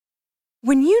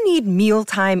When you need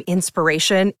mealtime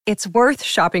inspiration, it's worth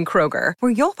shopping Kroger,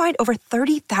 where you'll find over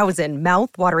 30,000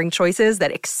 mouth-watering choices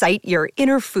that excite your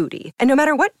inner foodie. And no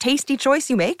matter what tasty choice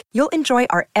you make, you'll enjoy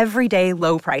our everyday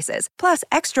low prices, plus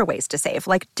extra ways to save,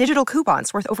 like digital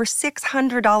coupons worth over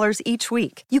 $600 each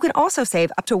week. You can also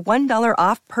save up to $1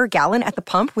 off per gallon at the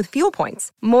pump with fuel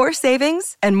points. More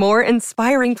savings and more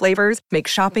inspiring flavors make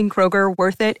shopping Kroger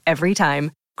worth it every time.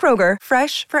 Kroger,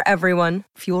 fresh for everyone.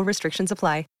 Fuel restrictions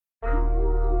apply.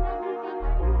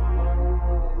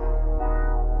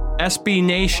 SB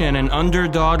Nation and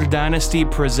Underdog Dynasty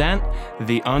present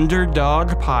the Underdog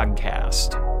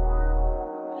Podcast.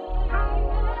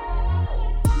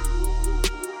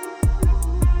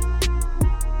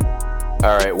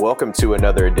 All right, welcome to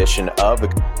another edition of the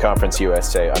Conference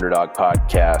USA Underdog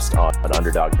Podcast on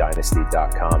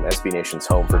UnderdogDynasty.com, SB Nation's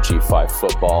home for G5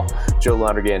 football. Joe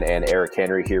Lonergan and Eric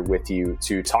Henry here with you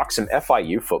to talk some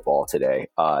FIU football today.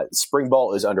 Spring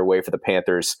ball is underway for the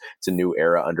Panthers. It's a new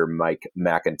era under Mike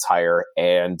McIntyre,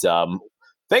 and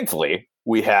thankfully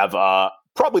we have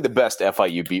probably the best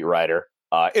FIU beat writer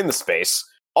in the space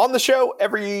on the show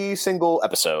every single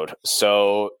episode.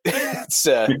 So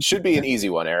it should be an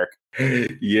easy one, Eric.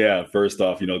 Yeah, first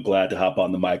off, glad to hop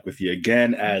on the mic with you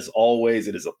again. As always,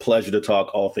 it is a pleasure to talk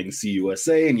all things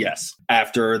CUSA. And yes,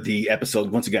 after the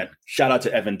episode, once again, shout out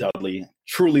to Evan Dudley,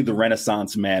 truly the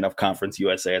Renaissance man of Conference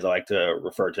USA, as I like to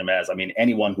refer to him as. I mean,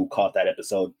 anyone who caught that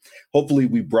episode, hopefully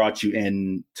we brought you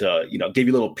in to, give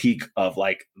you a little peek of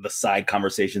like the side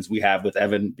conversations we have with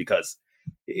Evan, because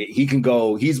he can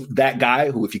go, he's that guy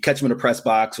who, if you catch him in a press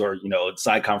box or,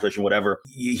 side conversation, whatever,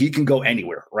 he can go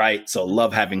anywhere, right? So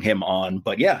love having him on.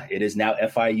 But yeah, it is now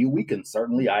FIU weekend.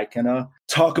 Certainly I can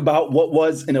talk about what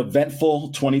was an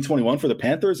eventful 2021 for the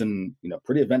Panthers and,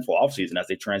 pretty eventful offseason as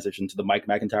they transition to the Mike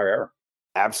McIntyre era.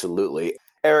 Absolutely.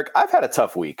 Eric, I've had a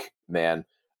tough week, man.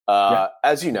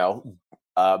 As you know,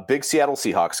 big Seattle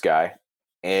Seahawks guy,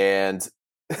 and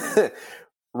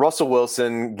Russell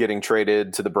Wilson getting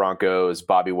traded to the Broncos,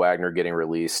 Bobby Wagner getting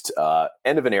released,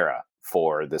 end of an era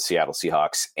for the Seattle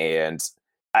Seahawks. And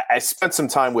I spent some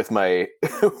time with my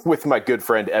with my good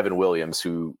friend Evan Williams,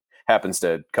 who happens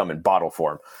to come in bottle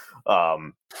form,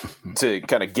 to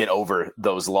kind of get over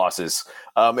those losses.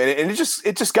 And it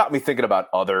just got me thinking about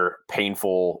other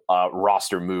painful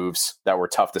roster moves that were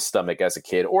tough to stomach as a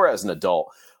kid or as an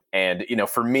adult. And,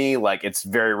 for me, like, it's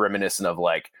very reminiscent of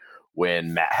like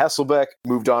when Matt Hasselbeck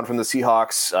moved on from the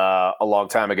Seahawks a long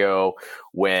time ago,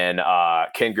 when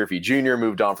Ken Griffey Jr.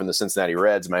 moved on from the Cincinnati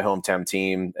Reds, my hometown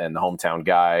team and the hometown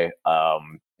guy,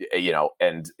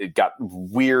 and it got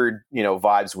weird,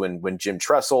 vibes when Jim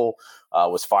Tressel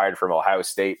was fired from Ohio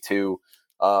State too.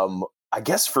 I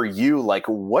guess for you, like,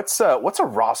 what's a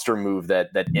roster move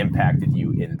that impacted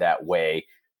you in that way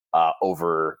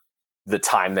over the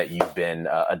time that you've been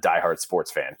a diehard sports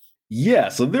fan? Yeah,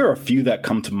 so there are a few that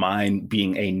come to mind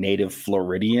being a native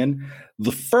Floridian.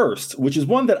 The first, which is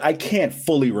one that I can't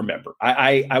fully remember.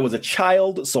 I was a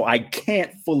child, so I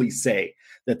can't fully say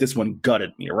that this one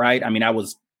gutted me, right? I mean, I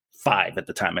was 5 at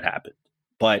the time it happened.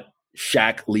 But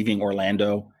Shaq leaving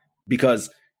Orlando, because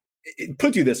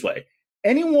put it this way,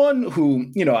 anyone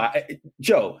who,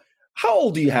 Joe, how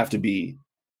old do you have to be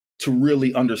to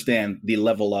really understand the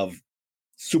level of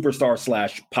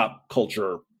superstar / pop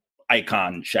culture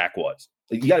icon Shaq was?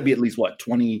 You got to be at least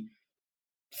 20,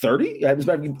 30? It was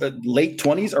late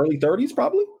 20s, early 30s,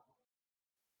 probably.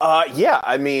 Yeah,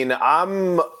 I mean,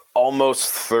 I'm almost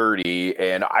 30,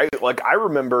 and I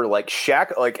remember like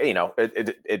Shaq, like,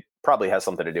 it probably has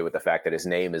something to do with the fact that his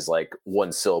name is like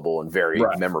one syllable and very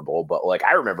memorable. But like,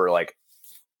 I remember like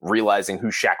realizing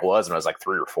who Shaq was when I was like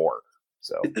 3 or 4.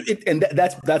 So,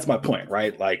 that's my point,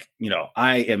 right? Like,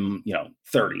 I am,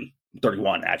 30.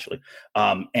 31 actually.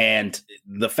 And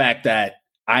the fact that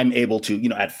I'm able to,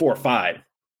 at 4 or 5,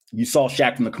 you saw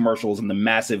Shaq from the commercials and the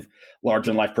massive larger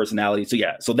than life personality. So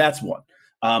yeah, so that's one.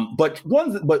 But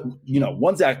ones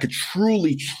that I could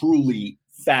truly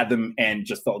fathom and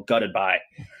just felt gutted by.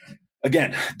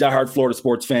 Again, diehard Florida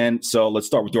sports fan. So let's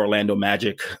start with the Orlando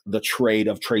Magic, the trade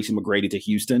of Tracy McGrady to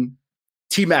Houston.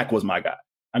 T-Mac was my guy.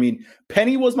 I mean,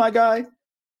 Penny was my guy,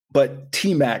 but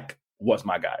T-Mac was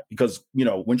my guy, because,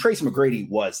 when Tracy McGrady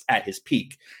was at his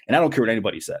peak, and I don't care what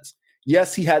anybody says,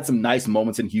 yes, he had some nice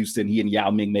moments in Houston. He and Yao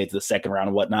Ming made to the second round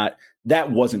and whatnot. That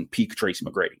wasn't peak Tracy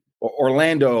McGrady.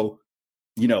 Orlando,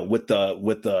 with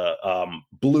the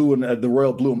blue and the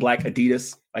royal blue and black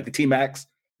Adidas, like the T-Max,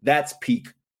 that's peak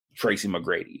Tracy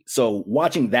McGrady. So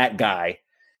watching that guy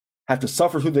have to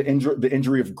suffer through the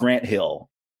injury of Grant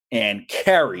Hill and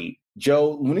carry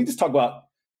Joe, we need to talk about,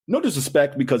 no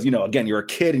disrespect, because, again, you're a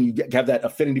kid and you have that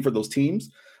affinity for those teams.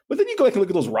 But then you go back and look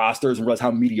at those rosters and realize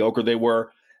how mediocre they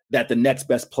were, that the next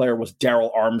best player was Darrell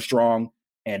Armstrong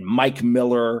and Mike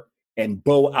Miller and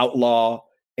Bo Outlaw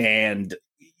and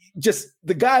just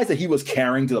the guys that he was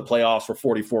carrying to the playoffs for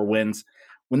 44 wins.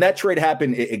 When that trade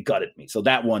happened, it gutted me. So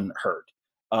that one hurt.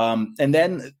 And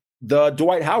then the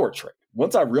Dwight Howard trade.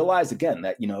 Once I realized again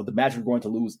that, the Magic were going to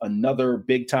lose another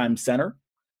big time center,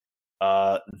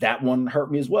 that one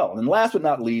hurt me as well. And last but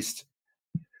not least,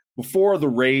 before the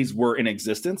Rays were in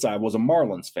existence, I was a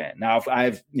Marlins fan. Now, if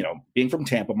I've, being from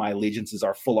Tampa, my allegiances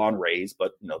are full on Rays,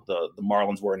 but the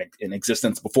Marlins were in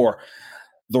existence before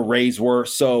the Rays were.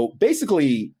 So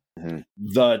basically,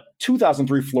 the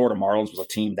 2003 Florida Marlins was a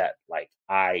team that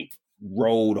I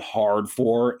rode hard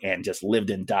for and just lived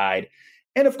and died.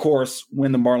 And of course,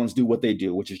 when the Marlins do what they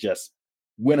do, which is just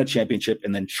win a championship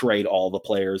and then trade all the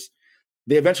players,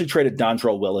 they eventually traded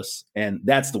Dontrelle Willis, and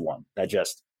that's the one that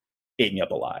just ate me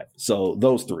up alive. So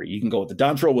those three, you can go with the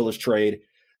Dontrelle Willis trade,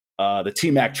 the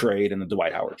T-Mac trade, and the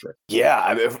Dwight Howard trade.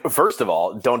 Yeah, first of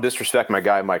all, don't disrespect my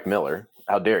guy Mike Miller.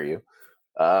 How dare you?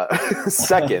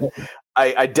 Second,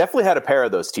 I definitely had a pair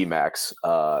of those T-Macs.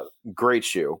 Great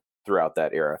shoe throughout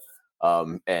that era.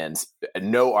 And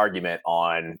no argument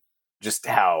on just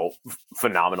how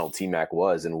phenomenal T-Mac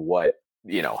was and what,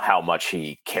 how much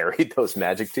he carried those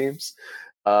Magic teams.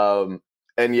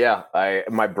 And yeah,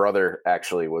 my brother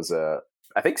actually was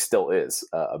I think still is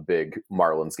a big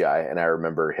Marlins guy. And I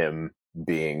remember him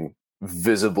being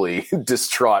visibly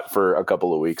distraught for a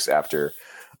couple of weeks after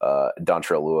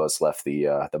Dontrelle Willis left the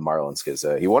Marlins, because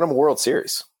he won him a World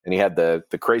Series and he had the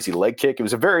crazy leg kick. It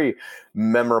was a very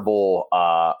memorable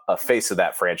face of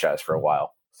that franchise for a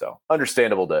while. So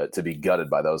understandable to be gutted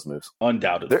by those moves.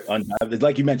 Undoubtedly.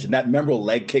 Like you mentioned, that memorable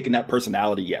leg kick and that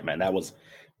personality. Yeah, man, that was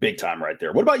big time right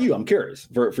there. What about you? I'm curious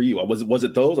for you. Was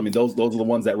it those? I mean, those are the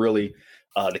ones that really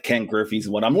the Ken Griffey's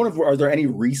one. I'm wondering, are there any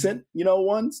recent,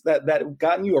 ones that have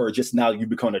gotten you, or just now you've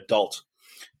become an adult,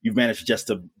 you've managed just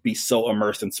to be so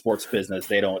immersed in sports business,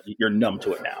 you're numb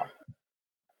to it now?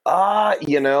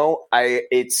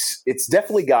 It's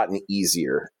definitely gotten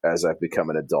easier as I've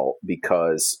become an adult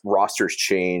because rosters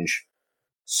change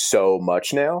so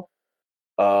much now.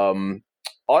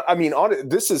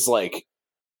 This is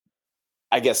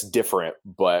I guess different,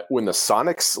 but when the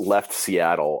Sonics left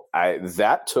Seattle,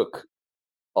 that took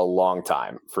a long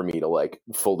time for me to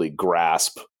fully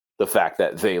grasp the fact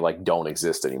that they don't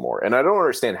exist anymore. And I don't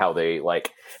understand how the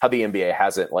NBA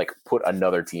hasn't put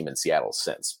another team in Seattle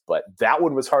since, but that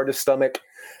one was hard to stomach.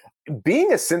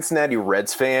 Being a Cincinnati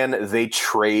Reds fan, they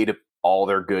trade all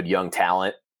their good young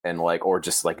talent and or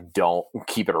just don't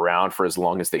keep it around for as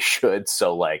long as they should.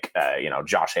 So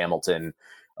Josh Hamilton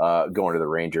going to the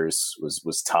Rangers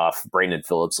was tough. Brandon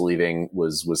Phillips leaving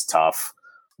was tough.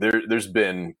 There's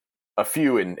been a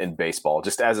few in baseball.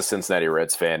 Just as a Cincinnati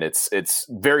Reds fan, it's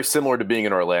very similar to being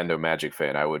an Orlando Magic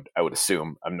fan. I would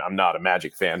assume. I'm not a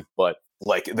Magic fan, but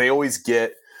they always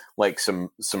get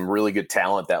some really good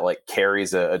talent that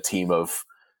carries a team of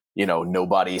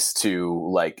nobodies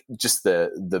to just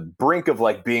the brink of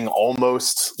being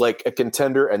almost a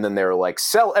contender, and then they're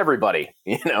sell everybody,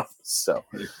 so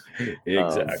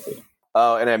exactly.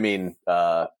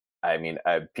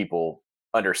 People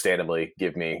understandably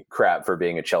give me crap for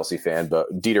being a Chelsea fan, but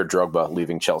Dieter Drogba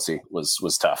leaving Chelsea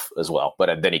was tough as well.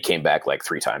 But then he came back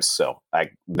 3 times, so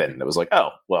then it was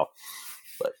oh well.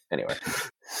 But anyway,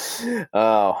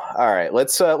 all right,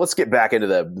 let's get back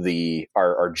into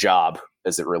our job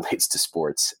as it relates to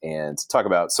sports and talk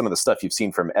about some of the stuff you've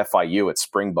seen from FIU at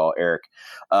spring ball. Eric,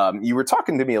 you were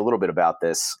talking to me a little bit about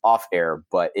this off air,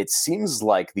 but it seems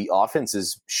like the offense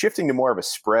is shifting to more of a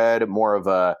spread, more of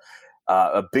a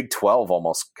Big 12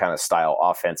 almost kind of style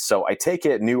offense. So I take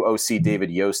it new OC David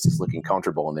Yost is looking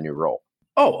comfortable in the new role.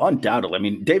 Oh, undoubtedly. I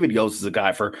mean, David Yost is a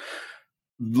guy, for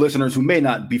listeners who may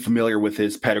not be familiar with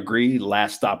his pedigree,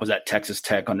 last stop was at Texas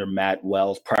Tech under Matt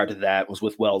Wells. Prior to that was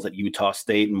with Wells at Utah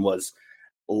State and was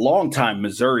a longtime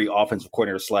Missouri offensive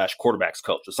coordinator / quarterbacks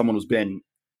coach. So someone who's been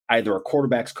either a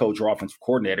quarterbacks coach or offensive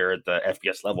coordinator at the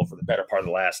FBS level for the better part of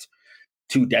the last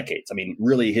 2 decades. I mean,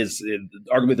 really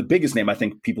arguably the biggest name I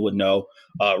think people would know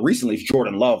recently is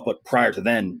Jordan Love, but prior to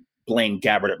then, Blaine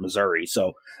Gabbert at Missouri.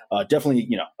 So definitely,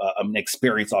 an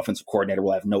experienced offensive coordinator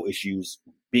will have no issues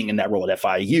being in that role at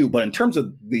FIU. But in terms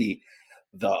of the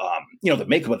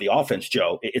makeup of the offense,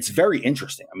 Joe, it's very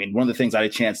interesting. I mean, one of the things I had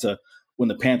a chance to, when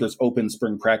the Panthers opened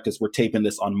spring practice, we're taping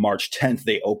this on March 10th.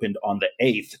 They opened on the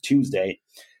 8th, Tuesday.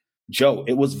 Joe,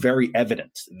 it was very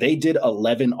evident. They did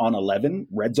 11 on 11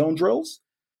 red zone drills,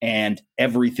 and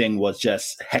everything was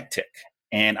just hectic.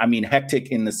 And I mean, hectic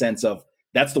in the sense of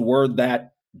that's the word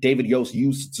that David Yost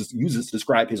uses to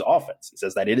describe his offense. He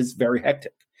says that it is very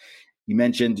hectic. You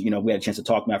mentioned, we had a chance to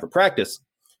talk after practice.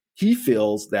 He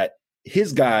feels that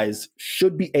his guys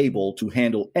should be able to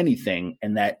handle anything,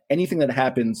 and that anything that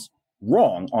happens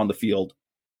wrong on the field,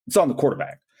 it's on the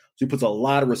quarterback. So he puts a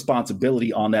lot of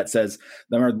responsibility on that. Says,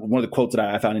 one of the quotes that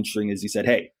I found interesting is he said,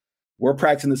 hey, we're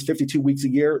practicing this 52 weeks a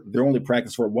year. They're only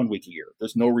practicing for 1 week a year.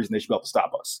 There's no reason they should be able to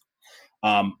stop us.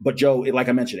 But Joe, like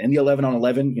I mentioned, in the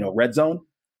 11-on-11, red zone,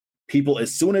 people,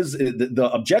 as soon as the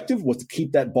objective was to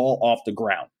keep that ball off the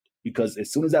ground, because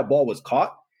as soon as that ball was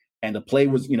caught and the play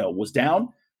was down,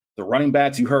 the running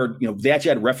backs, you heard, they actually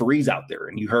had referees out there,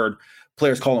 and you heard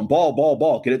players calling ball, ball,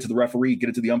 ball, get it to the referee, get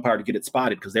it to the umpire to get it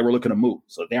spotted, because they were looking to move.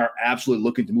 So they are absolutely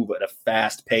looking to move at a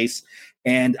fast pace.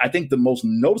 And I think the most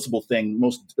noticeable thing,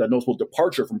 most noticeable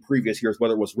departure from previous years,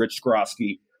 whether it was Rich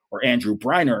Skrosky or Andrew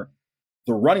Briner,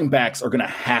 the running backs are going to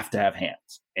have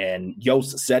hands. And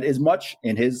Yost said as much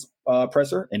in his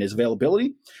presser and his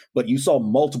availability, but you saw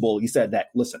multiple. He said that,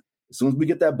 listen, as soon as we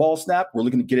get that ball snap, we're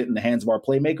looking to get it in the hands of our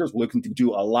playmakers. We're looking to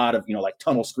do a lot of, like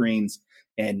tunnel screens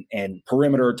and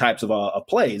perimeter types of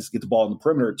plays, get the ball in the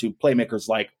perimeter to playmakers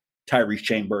like Tyrese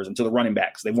Chambers and to the running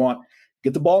backs. They want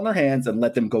get the ball in their hands and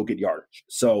let them go get yardage.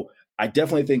 So I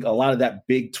definitely think a lot of that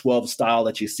Big 12 style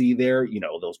that you see there,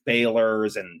 those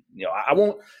Baylors, and, I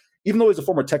won't, even though he's a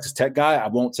former Texas Tech guy, I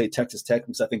won't say Texas Tech,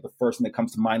 because I think the first thing that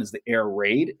comes to mind is the air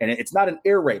raid. And it's not an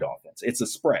air raid offense. It's a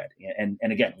spread. And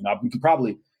again, we could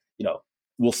probably,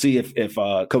 we'll see if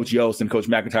Coach Yost and Coach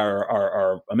McIntyre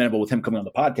are amenable with him coming on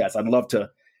the podcast. I'd love to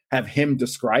have him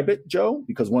describe it, Joe,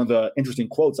 because one of the interesting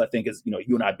quotes, I think, is,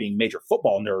 you and I being major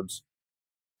football nerds,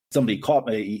 somebody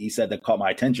he said that caught my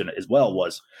attention as well,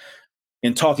 was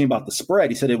in talking about the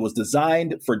spread, he said it was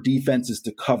designed for defenses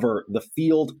to cover the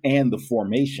field and the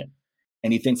formation.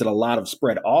 And he thinks that a lot of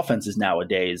spread offenses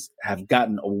nowadays have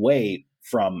gotten away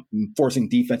from forcing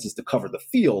defenses to cover the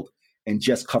field and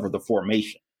just cover the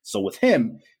formation. So with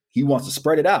him, he wants to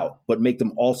spread it out, but make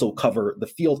them also cover the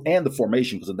field and the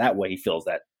formation, because in that way he feels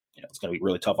that it's going to be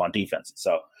really tough on defense.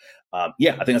 So, I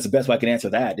think that's the best way I can answer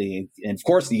that. And of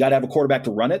course, you got to have a quarterback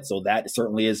to run it. So that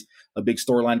certainly is a big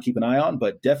storyline to keep an eye on,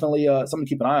 but definitely something to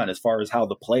keep an eye on as far as how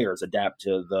the players adapt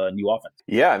to the new offense.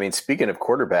 Yeah, I mean, speaking of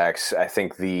quarterbacks, I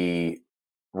think the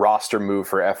roster move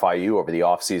for FIU over the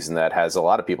offseason that has a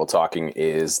lot of people talking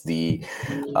is the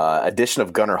addition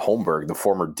of Gunnar Holmberg, the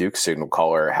former Duke signal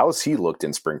caller. How has he looked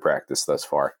in spring practice thus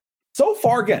far? So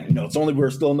far, again, we're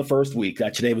still in the first week.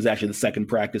 Today was actually the second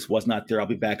practice, was not there. I'll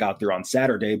be back out there on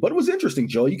Saturday. But it was interesting,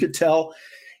 Joe. You could tell,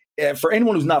 for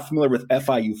anyone who's not familiar with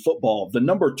FIU football, the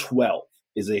number 12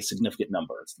 is a significant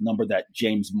number. It's the number that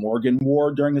James Morgan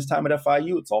wore during his time at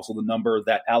FIU. It's also the number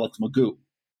that Alex Magoo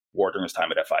wore during his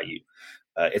time at FIU.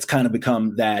 It's kind of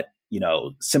become that,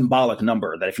 symbolic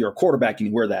number that if you're a quarterback and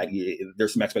you wear that,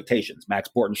 there's some expectations. Max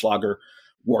Bortenschlager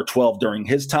wore 12 during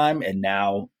his time, and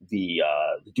now the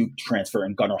Duke transfer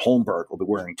and Gunnar Holmberg will be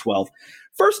wearing 12.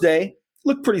 First day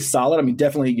looked pretty solid. I mean,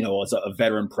 definitely, as a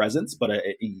veteran presence, but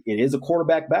it is a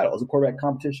quarterback battle. It's a quarterback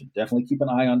competition. Definitely keep an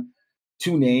eye on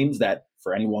two names that,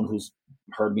 for anyone who's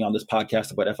heard me on this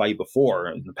podcast about FIU before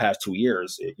in the past 2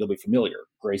 years, you'll be familiar.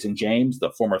 Grayson James,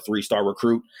 the former 3-star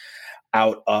recruit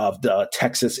out of the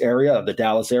Texas area, the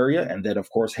Dallas area, and then,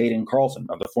 of course, Hayden Carlson,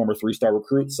 the former 3-star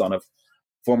recruit, son of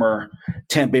former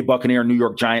Tampa Bay Buccaneer, New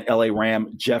York Giant, LA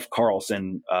Ram, Jeff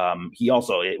Carlson. He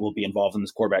also will be involved in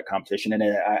this quarterback competition. And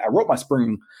I wrote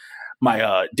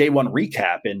my day one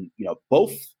recap, and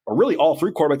both, or really all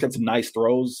three quarterbacks had some nice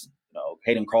throws.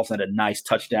 Hayden Carlson had a nice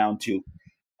touchdown to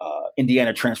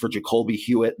Indiana transfer Jacoby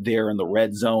Hewitt there in the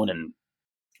red zone, and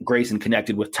Grayson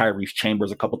connected with Tyrese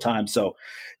Chambers a couple times. So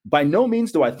by no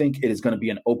means do I think it is going to be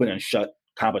an open and shut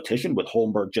competition with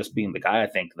Holmberg just being the guy. I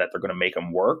think that they're going to make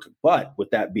him work. But with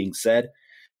that being said,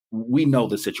 we know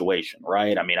the situation,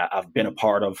 right? I mean, I've been a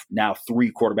part of now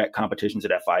 3 quarterback competitions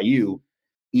at FIU.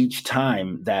 Each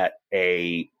time that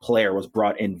a player was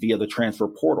brought in via the transfer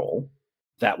portal,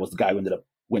 that was the guy who ended up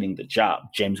winning the job.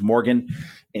 James Morgan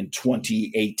in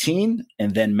 2018,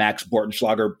 and then Max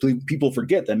Bortenschlager. People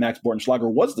forget that Max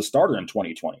Bortenschlager was the starter in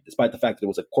 2020, despite the fact that it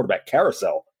was a quarterback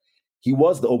carousel. He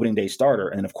was the opening day starter,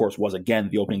 and of course was again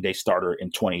the opening day starter in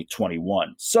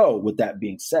 2021. So with that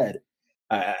being said,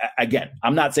 again,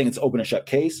 I'm not saying it's open and shut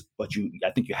case, but I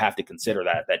think you have to consider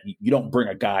that you don't bring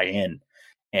a guy in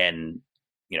and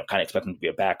kind of expect him to be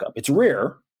a backup. It's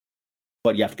rare,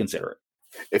 but you have to consider it.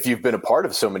 If you've been a part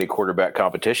of so many quarterback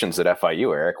competitions at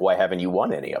FIU, Eric, why haven't you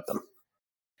won any of them?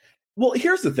 Well,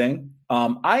 here's the thing.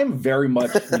 I am very much,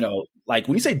 like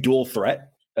when you say dual threat,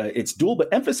 it's dual, but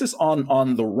emphasis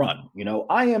on the run.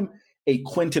 I am a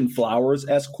Quentin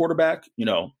Flowers-esque quarterback,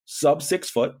 sub 6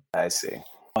 foot. I see.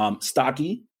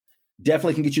 Stocky,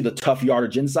 definitely can get you the tough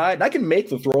yardage inside. And I can make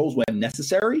the throws when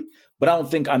necessary, but I don't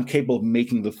think I'm capable of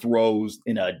making the throws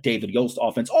in a David Yost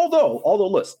offense. Although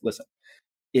listen,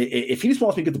 if he just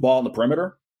wants me to get the ball on the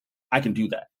perimeter, I can do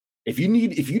that. If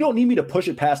you don't need me to push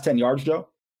it past 10 yards, Joe,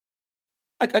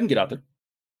 I can get out there.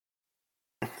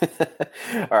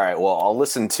 All right. Well, I'll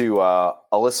listen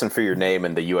for your name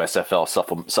in the USFL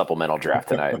supplemental draft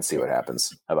tonight and see what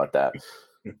happens. How about that?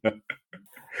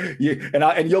 Yeah,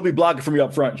 and you'll be blocking for me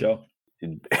up front, Joe.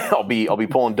 I'll be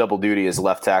pulling double duty as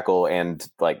left tackle and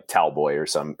like towel boy or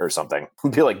something.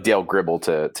 Be like Dale Gribble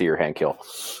to your Hank Hill.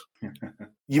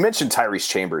 You mentioned Tyrese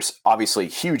Chambers, obviously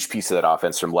huge piece of that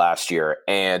offense from last year,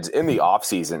 and in the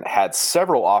offseason had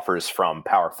several offers from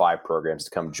Power 5 programs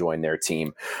to come join their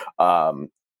team.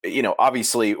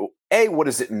 Obviously, A, what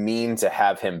does it mean to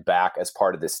have him back as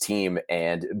part of this team?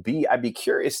 And B, I'd be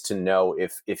curious to know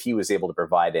if he was able to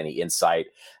provide any insight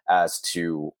as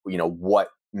to, what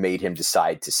made him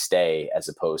decide to stay as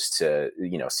opposed to,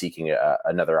 seeking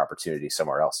another opportunity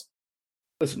somewhere else.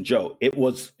 Listen, Joe, it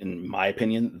was, in my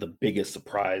opinion, the biggest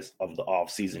surprise of the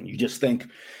offseason. You just think,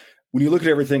 when you look at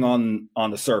everything on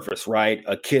the surface, right,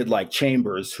 a kid like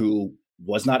Chambers, who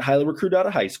was not highly recruited out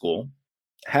of high school,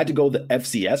 had to go the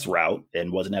FCS route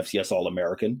and was an FCS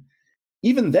All-American.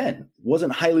 Even then,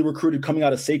 wasn't highly recruited coming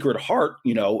out of Sacred Heart,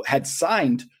 had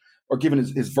signed or given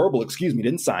his verbal,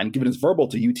 given his verbal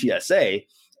to UTSA,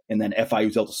 and then FIU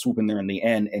was able to swoop in there in the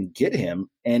end and get him.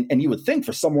 And you would think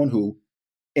for someone who,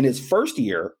 in his first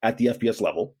year at the FBS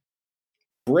level,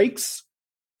 breaks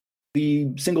the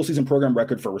single season program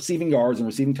record for receiving yards and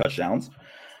receiving touchdowns,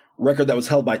 record that was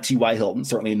held by T.Y. Hilton,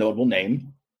 certainly a notable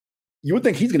name. You would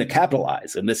think he's going to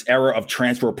capitalize in this era of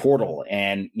transfer portal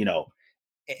and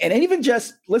even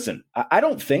just listen, I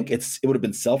don't think it would have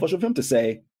been selfish of him to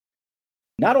say,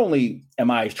 not only am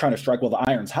I trying to strike while the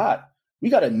iron's hot, we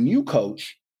got a new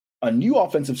coach, a new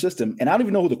offensive system, and I don't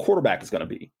even know who the quarterback is going to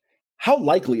be. How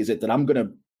likely is it that I'm going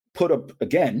to put up,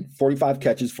 again, 45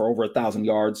 catches for over 1,000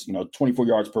 yards, 24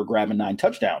 yards per grab and 9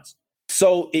 touchdowns?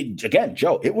 So,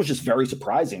 Joe, it was just very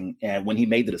surprising. And when he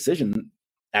made the decision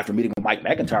after meeting with Mike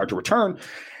McIntyre to return,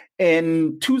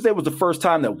 and Tuesday was the first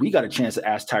time that we got a chance to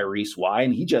ask Tyrese why.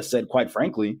 And he just said, quite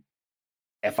frankly,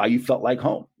 FIU felt like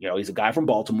home. He's a guy from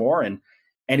Baltimore, and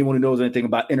anyone who knows anything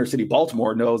about inner city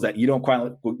Baltimore knows that you don't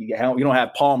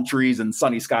have palm trees and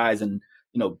sunny skies and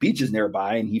beaches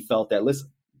nearby. And he felt that, listen,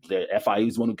 the FIU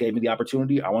is the one who gave me the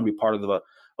opportunity. I want to be part of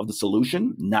the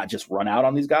solution, not just run out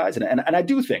on these guys. And I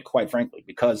do think, quite frankly,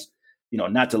 because,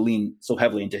 not to lean so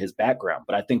heavily into his background,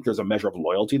 but I think there's a measure of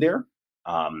loyalty there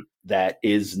that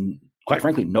is, quite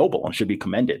frankly, noble and should be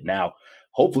commended. Now,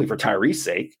 hopefully for Tyrese's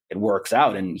sake, it works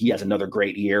out and he has another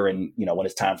great year. And, when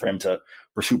it's time for him to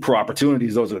pursue pro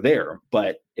opportunities, those are there.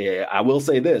 But I will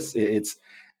say this, it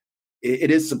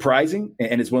is surprising.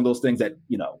 And it's one of those things that,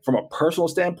 from a personal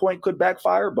standpoint could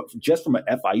backfire. But just from an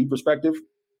FIU perspective,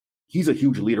 he's a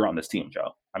huge leader on this team,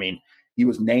 Joe. I mean, he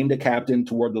was named a captain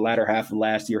toward the latter half of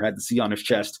last year, had the C on his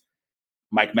chest.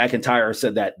 Mike McIntyre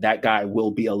said that guy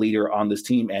will be a leader on this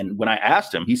team. And when I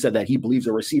asked him, he said that he believes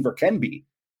a receiver can be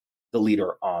the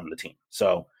leader on the team.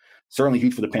 So certainly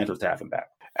huge for the Panthers to have him back.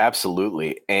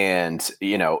 Absolutely. And,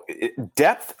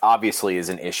 depth obviously is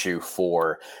an issue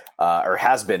for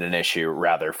has been an issue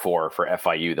rather for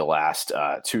FIU the last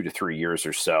 2 to 3 years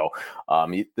or so.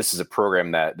 This is a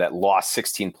program that lost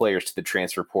 16 players to the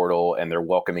transfer portal, and they're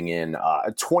welcoming in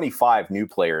 25 new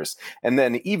players. And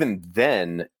then even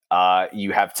then,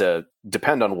 you have to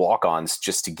depend on walk-ons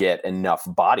just to get enough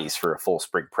bodies for a full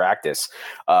spring practice.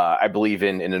 I believe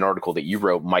in an article that you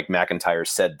wrote, Mike McIntyre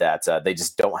said that they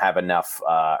just don't have enough,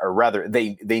 or rather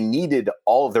they needed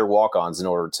all of their walk-ons in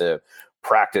order to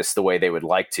practice the way they would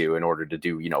like to in order to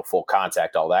do, full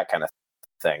contact, all that kind of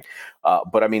thing.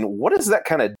 But I mean, what does that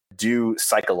kind of do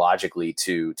psychologically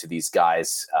to these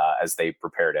guys as they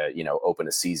prepare to, open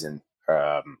a season,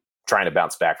 trying to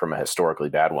bounce back from a historically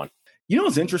bad one?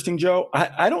 What's interesting, Joe?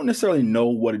 I don't necessarily know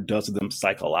what it does to them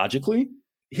psychologically.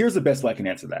 Here's the best way I can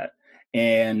answer that.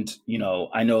 And,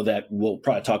 I know that we'll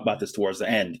probably talk about this towards the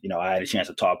end. I had a chance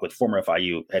to talk with former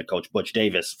FIU head coach Butch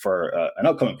Davis for an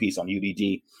upcoming piece on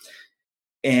UBD.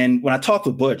 And when I talked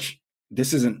with Butch,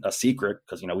 this isn't a secret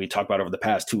because, we talked about over the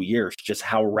past 2 years, just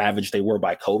how ravaged they were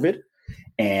by COVID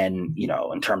and,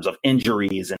 in terms of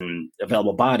injuries and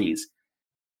available bodies.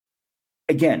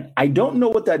 Again, I don't know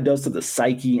what that does to the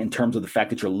psyche in terms of the fact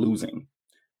that you're losing,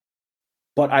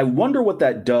 but I wonder what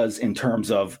that does in terms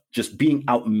of just being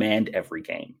outmanned every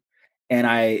game.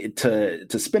 And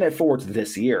to spin it forward to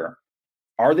this year,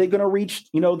 Are they going to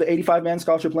reach, the 85-man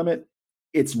scholarship limit?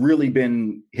 It's really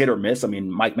been hit or miss. I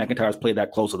mean, Mike McIntyre's played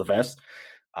that close to the vest.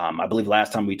 I believe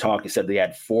last time we talked, he said they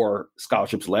had 4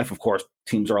 scholarships left. Of course,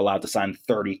 teams are allowed to sign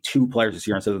 32 players this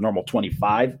year instead of the normal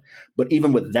 25. But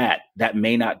even with that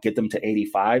may not get them to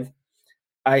 85.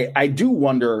 I do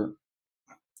wonder,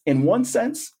 in one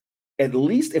sense, at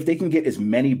least if they can get as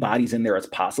many bodies in there as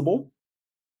possible,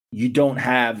 you don't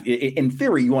have, in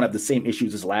theory, you won't have the same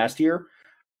issues as last year.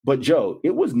 But Joe,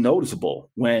 it was noticeable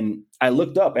when I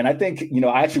looked up, and I think,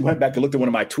 I actually went back and looked at one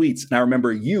of my tweets, and I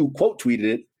remember you quote tweeted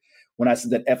it when I said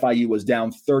that FIU was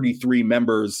down 33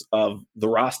 members of the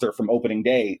roster from opening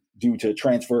day due to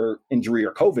transfer, injury,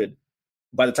 or COVID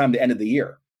by the time the end of the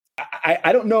year.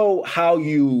 I don't know how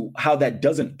that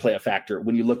doesn't play a factor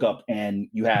when you look up and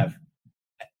you have,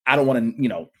 I don't want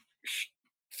to,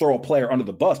 throw a player under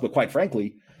the bus, but quite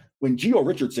frankly, when Gio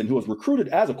Richardson, who was recruited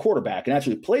as a quarterback and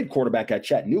actually played quarterback at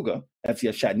Chattanooga,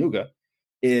 FCS Chattanooga,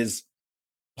 is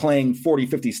playing 40,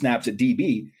 50 snaps at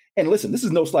DB. And listen, this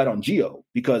is no slight on Gio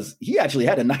because he actually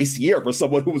had a nice year for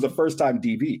someone who was a first-time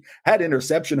DB, had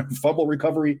interception, fumble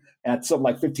recovery, and something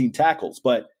like 15 tackles.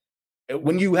 But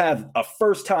when you have a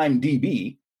first-time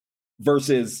DB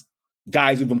versus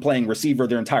guys who've been playing receiver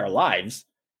their entire lives,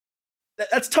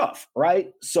 that's tough,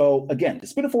 right? So again,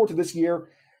 spinning forward to this year,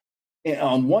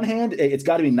 on one hand, it's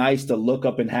got to be nice to look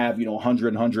up and have,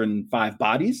 100, 105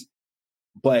 bodies.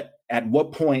 But at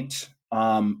what point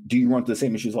do you run into the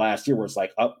same issues last year where it's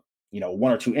like up,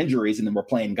 1 or 2 injuries and then we're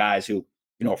playing guys who,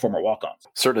 are former walk-ons?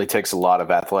 Certainly takes a lot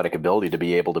of athletic ability to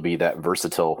be able to be that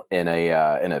versatile in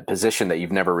a position that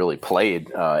you've never really played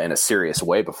in a serious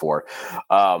way before.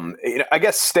 I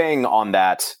guess staying on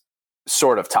that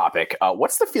sort of topic,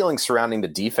 what's the feeling surrounding the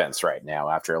defense right now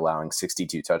after allowing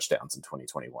 62 touchdowns in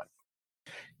 2021?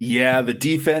 Yeah, the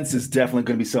defense is definitely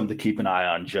going to be something to keep an eye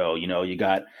on, Joe. You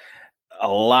got a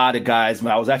lot of guys.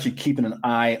 I was actually keeping an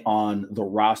eye on the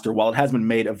roster. While it has been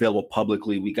made available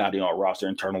publicly, we got a roster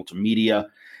internal to media.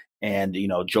 And,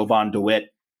 Jovan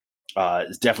DeWitt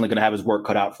is definitely going to have his work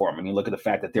cut out for him. I mean, look at the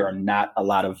fact that there are not a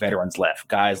lot of veterans left.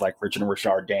 Guys like Richard and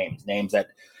Rashard Dames, names that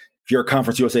if you're a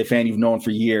Conference USA fan, you've known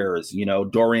for years.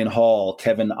 Dorian Hall,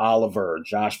 Kevin Oliver,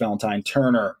 Josh Valentine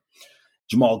Turner,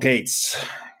 Jamal Gates.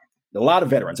 A lot of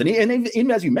veterans. And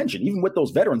even as you mentioned, even with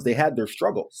those veterans, they had their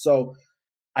struggles. So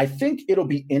I think it'll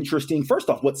be interesting. First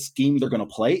off, what scheme they're going to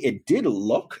play. It did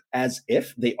look as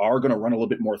if they are going to run a little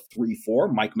bit more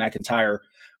 3-4. Mike McIntyre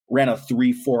ran a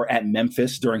 3-4 at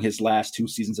Memphis during his last 2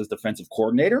 seasons as defensive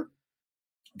coordinator.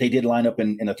 They did line up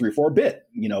in a 3-4 a bit,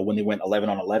 when they went 11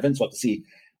 on 11. So we'll have to see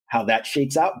how that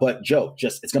shakes out. But Joe,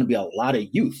 it's going to be a lot of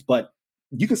youth. But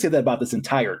you can say that about this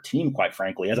entire team, quite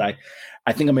frankly, as I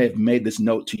think I may have made this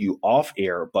note to you off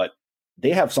air, but they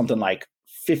have something like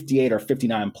 58 or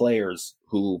 59 players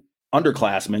who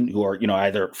underclassmen who are,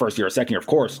 either first year or second year, of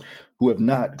course, who have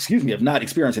not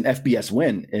experienced an FBS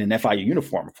win in an FIU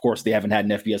uniform. Of course, they haven't had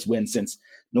an FBS win since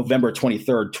November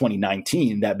 23rd,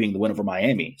 2019, that being the win over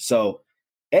Miami. So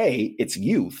A, it's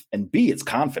youth, and B, it's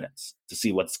confidence to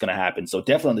see what's going to happen. So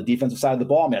definitely on the defensive side of the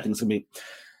ball, I think it's going to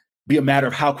be a matter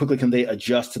of how quickly can they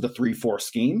adjust to the 3-4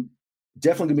 scheme.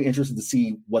 Definitely going to be interested to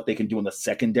see what they can do in the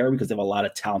secondary because they have a lot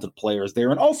of talented players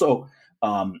there. And also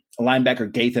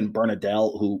linebacker Gathan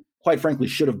Bernadelle, who quite frankly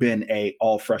should have been a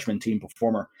all-freshman team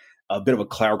performer. A bit of a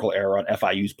clerical error on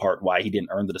FIU's part why he didn't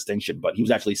earn the distinction, but he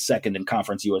was actually second in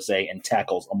Conference USA in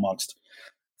tackles amongst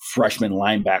freshman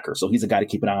linebackers. So he's a guy to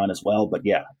keep an eye on as well. But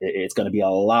yeah, it's going to be a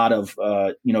lot of,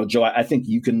 Joe, I think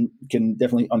you can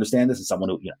definitely understand this as someone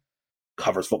who,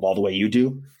 covers football the way you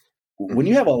do. When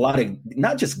you have a lot of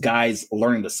not just guys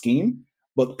learning the scheme,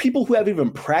 but people who have even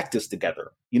practiced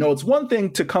together. It's one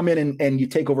thing to come in and you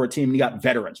take over a team and you got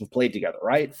veterans who've played together,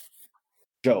 right?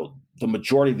 Joe, the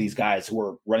majority of these guys who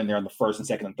are running there on the first and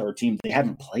second and third teams, they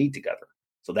haven't played together.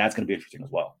 So that's going to be interesting as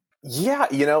well. Yeah,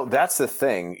 that's the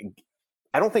thing.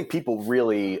 I don't think people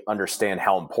really understand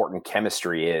how important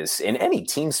chemistry is in any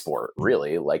team sport,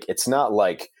 really. Like, it's not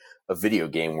like a video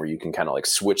game where you can kind of like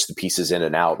switch the pieces in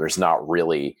and out. There's not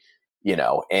really,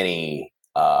 any,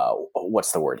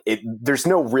 what's the word? There's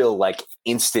no real like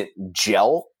instant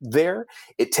gel there.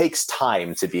 It takes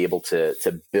time to be able to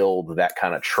build that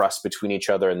kind of trust between each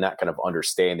other and that kind of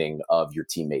understanding of your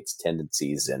teammates'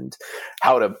 tendencies and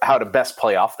how to best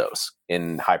play off those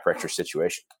in high pressure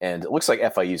situation. And it looks like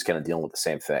FIU is kind of dealing with the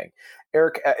same thing.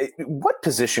 Eric, what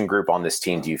position group on this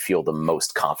team do you feel the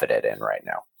most confident in right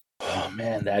now? Oh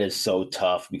man, that is so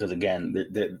tough because again,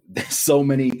 there's so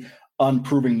many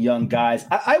unproven young guys.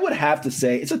 I would have to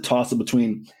say it's a toss-up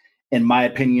between, in my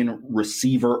opinion,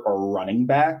 receiver or running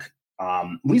back.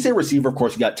 When you say receiver, of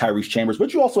course, you got Tyrese Chambers,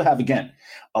 but you also have, again,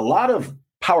 a lot of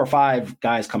Power 5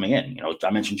 guys coming in.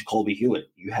 I mentioned Jacoby Hewitt.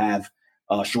 You have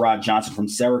Sherrod Johnson from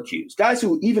Syracuse. Guys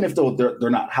who, even if they're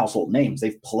not household names,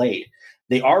 they've played.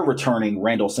 They are returning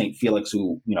Randall St. Felix,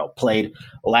 who, played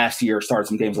last year, started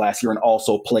some games last year, and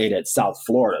also played at South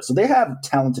Florida. So they have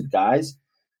talented guys.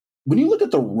 When you look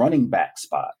at the running back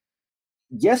spot,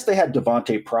 yes, they had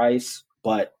Devontae Price,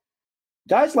 but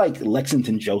guys like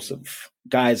Lexington Joseph,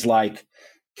 guys like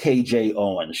KJ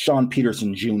Owen, Sean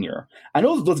Peterson Jr. I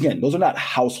know those are not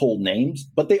household names,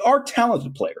 but they are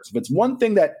talented players. If it's one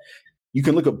thing that you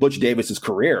can look at Butch Davis's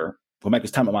career, going back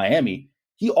his time at Miami,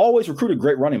 he always recruited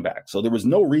great running backs. So there was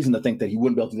no reason to think that he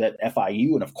wouldn't be able to do that at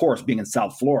FIU. And of course, being in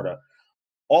South Florida,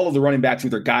 all of the running backs,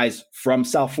 either guys from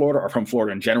South Florida or from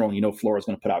Florida in general, and Florida's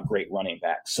going to put out great running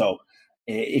backs. So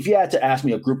if you had to ask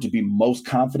me a group to be most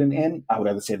confident in, I would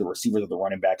either say the receivers or the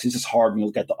running backs. It's just hard when you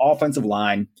look at the offensive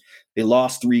line. They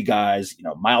lost 3 guys.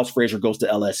 Miles Frazier goes to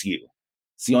LSU.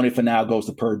 Sione Finau goes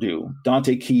to Purdue.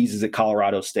 Dante Keys is at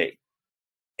Colorado State.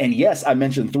 And yes, I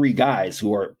mentioned 3 guys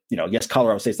who are, yes,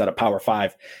 Colorado State's not a Power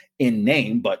 5 in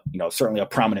name, but, certainly a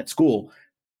prominent school.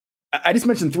 I just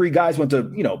mentioned 3 guys went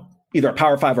to, either a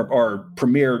Power 5 or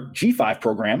premier G5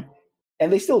 program,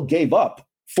 and they still gave up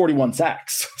 41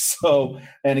 sacks. So,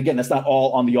 and again, that's not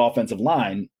all on the offensive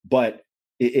line, but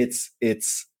it's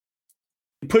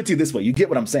put it to you this way. You get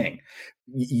what I'm saying.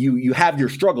 You have your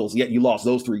struggles, yet you lost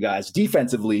those 3 guys.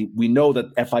 Defensively, we know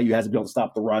that FIU hasn't been able to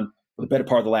stop the run for the better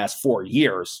part of the last 4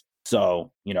 years.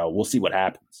 So, we'll see what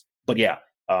happens. But yeah,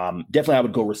 definitely I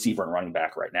would go receiver and running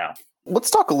back right now.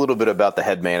 Let's talk a little bit about the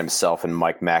head man himself and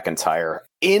Mike MacIntyre.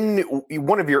 In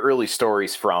one of your early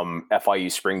stories from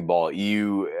FIU Spring Ball,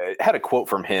 you had a quote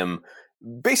from him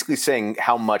basically saying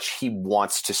how much he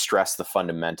wants to stress the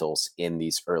fundamentals in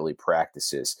these early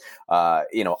practices.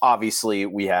 Obviously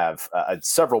we have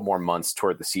several more months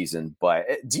toward the season, but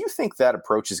do you think that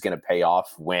approach is going to pay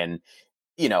off when,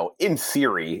 in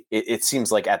theory, it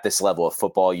seems like at this level of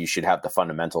football, you should have the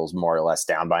fundamentals more or less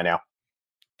down by now?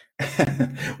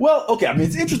 Well, okay. I mean,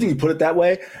 it's interesting you put it that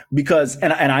way because,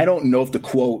 and I don't know if the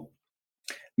quote,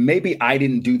 maybe I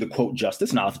didn't do the quote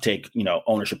justice, and I'll have to take,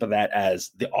 ownership of that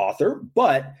as the author,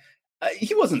 but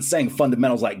he wasn't saying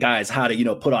fundamentals like, guys, how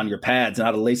to, put on your pads and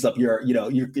how to lace up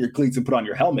your cleats and put on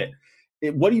your helmet.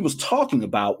 What he was talking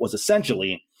about was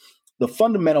essentially the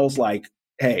fundamentals like,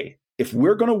 hey, if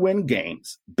we're going to win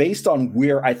games based on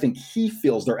where I think he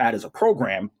feels they're at as a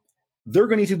program, they're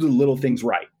going to need to do the little things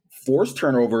right. Force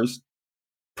turnovers,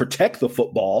 protect the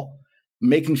football,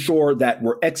 making sure that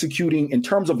we're executing in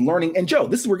terms of learning. And Joe,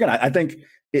 this is where, again, I think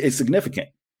is significant.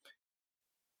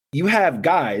 You have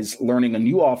guys learning a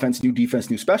new offense, new defense,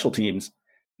 new special teams.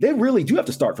 They really do have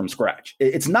to start from scratch.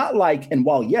 It's not like, and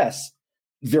while, yes,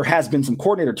 there has been some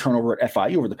coordinator turnover at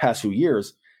FIU over the past few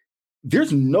years,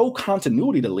 there's no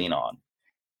continuity to lean on.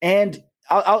 And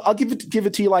I'll give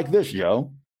it to you like this,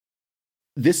 Joe.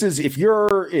 This is, if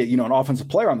you're, an offensive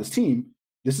player on this team,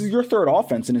 this is your 3rd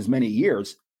offense in as many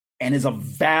years and is a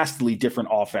vastly different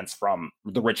offense from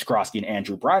the Rich Skrosky and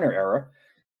Andrew Briner era.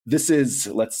 This is,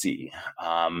 let's see,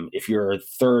 if you're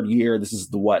 3rd year, this is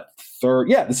the third?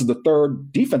 Yeah, this is the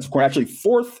 3rd defensive coordinator, actually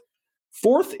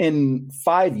fourth in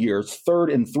 5 years,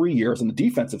 3rd in 3 years on the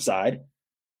defensive side.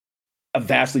 A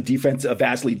vastly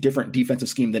different defensive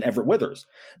scheme than Everett Withers.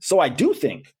 So I do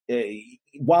think,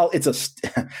 while it's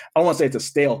I don't want to say it's a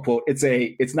stale quote,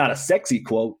 it's not a sexy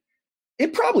quote.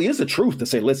 It probably is the truth to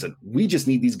say, listen, we just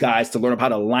need these guys to learn how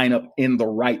to line up in the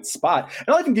right spot. And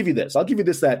I'll even give you this. I'll give you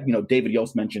this that, David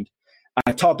Yost mentioned.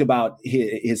 I talked about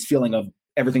his feeling of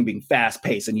everything being fast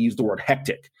paced, and he used the word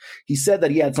hectic. He said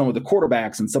that he had some of the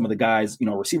quarterbacks and some of the guys,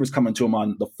 receivers coming to him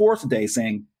on the 4th day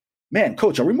saying, man,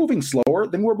 coach, are we moving slower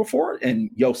than we were before? And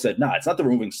Yost said, nah, it's not that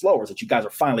we're moving slower. It's that you guys are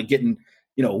finally getting,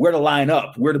 where to line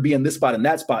up, where to be in this spot and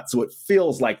that spot. So it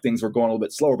feels like things were going a little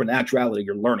bit slower, but in actuality,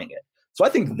 you're learning it. So I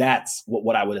think that's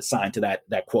what I would assign to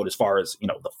that quote as far as,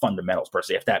 the fundamentals per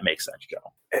se, if that makes sense,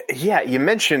 Joe. Yeah, you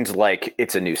mentioned like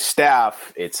it's a new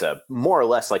staff. It's a more or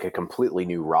less like a completely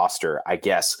new roster, I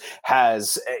guess.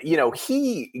 Has,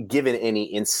 he given any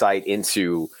insight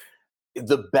into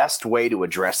the best way to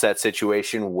address that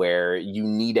situation where you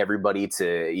need everybody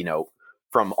to,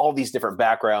 from all these different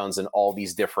backgrounds and all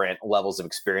these different levels of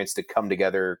experience to come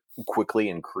together quickly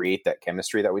and create that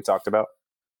chemistry that we talked about?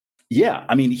 Yeah.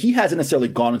 I mean, he hasn't necessarily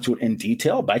gone into it in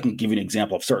detail, but I can give you an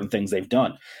example of certain things they've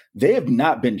done. They have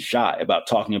not been shy about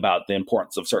talking about the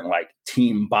importance of certain like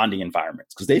team bonding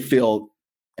environments because they feel,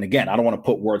 and again, I don't want to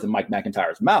put words in Mike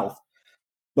MacIntyre's mouth,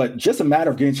 but just a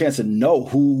matter of getting a chance to know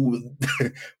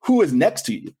who is next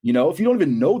to you. If you don't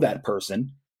even know that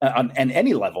person on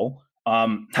any level,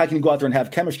 How can you go out there and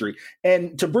have chemistry?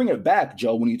 And to bring it back,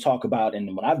 Joe, when you talk about,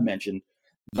 and when I've mentioned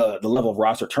the level of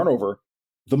roster turnover,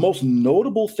 the most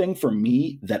notable thing for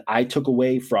me that I took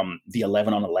away from the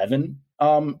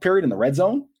 11-on-11 period in the red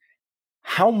zone,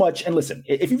 how much, and listen,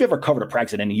 if you've ever covered a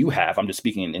practice, and you have, I'm just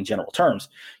speaking in general terms,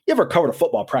 you ever covered a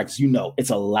football practice, it's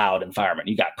a loud environment.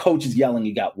 You got coaches yelling,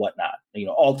 you got whatnot,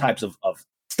 all types of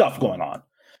stuff going on.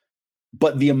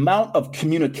 But the amount of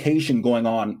communication going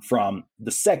on from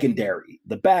the secondary,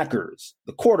 the backers,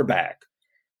 the quarterback,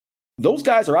 those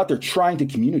guys are out there trying to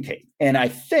communicate. And I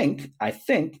think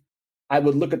I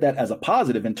would look at that as a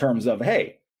positive in terms of,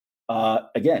 hey,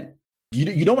 again,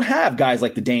 you don't have guys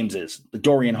like the Dameses, the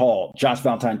Dorian Hall, Josh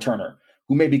Valentine-Turner,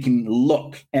 who maybe can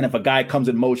look. And if a guy comes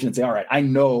in motion and say, all right, I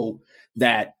know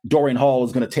that Dorian Hall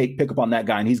is going to pick up on that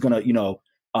guy and he's going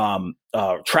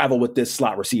to, travel with this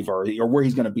slot receiver or where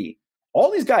he's going to be. All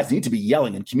these guys need to be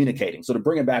yelling and communicating. So to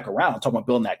bring it back around, talking about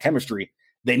building that chemistry,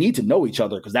 they need to know each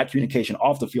other because that communication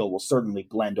off the field will certainly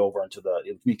blend over into the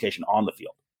communication on the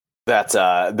field.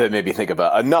 That made me think of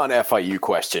a non-FIU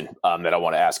question that I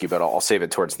want to ask you, but I'll save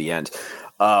it towards the end.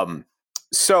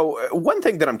 So one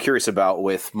thing that I'm curious about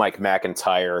with Mike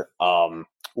MacIntyre,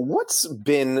 what's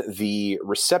been the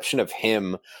reception of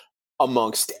him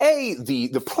amongst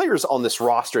the players on this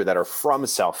roster that are from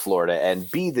South Florida, and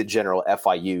B, the general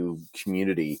FIU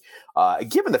community,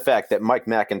 given the fact that Mike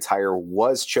MacIntyre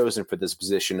was chosen for this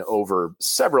position over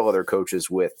several other coaches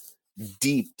with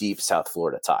deep South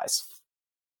Florida ties?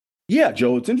 Yeah,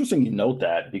 Joe, it's interesting you note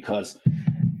that because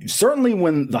certainly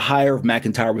when the hire of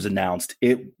MacIntyre was announced,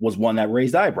 it was one that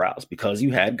raised eyebrows because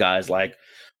you had guys like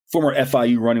former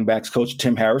FIU running backs coach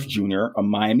Tim Harris Jr., a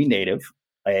Miami native,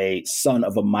 a son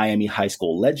of a Miami high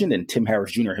school legend, and Tim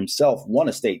Harris Jr. himself won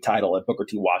a state title at Booker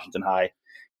T. Washington High,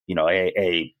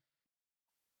 a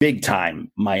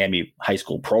big-time Miami high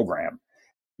school program.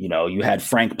 You had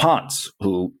Frank Ponce,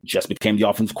 who just became the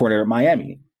offensive coordinator at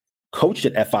Miami, coached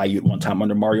at FIU at one time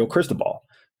under Mario Cristobal.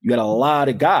 You had a lot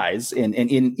of guys, and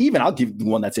even I'll give you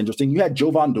one that's interesting. You had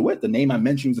Jovan DeWitt, the name I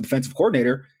mentioned, was the defensive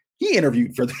coordinator. He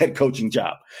interviewed for the head coaching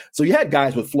job. So you had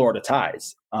guys with Florida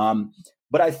ties.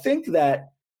 But I think that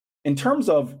in terms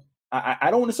of,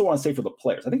 I don't necessarily want to say for the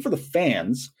players. I think for the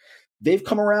fans, they've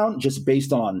come around just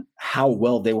based on how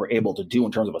well they were able to do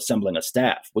in terms of assembling a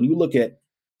staff. When you look at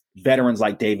veterans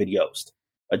like David Yost,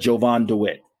 a Jovan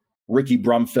DeWitt, Ricky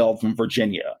Brumfeld from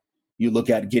Virginia, you look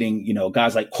at getting,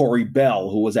 guys like Corey Bell,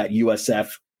 who was at at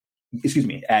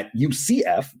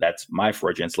UCF, that's my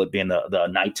Freudian slip being the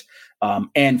Knight,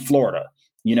 and Florida.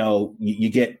 You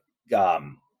get,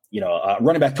 a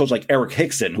running back coach like Eric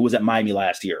Hickson, who was at Miami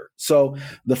last year. So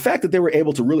the fact that they were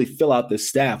able to really fill out this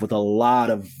staff with a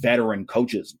lot of veteran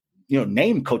coaches,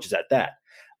 named coaches at that,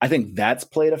 I think that's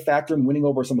played a factor in winning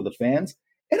over some of the fans.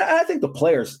 And I think the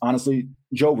players, honestly,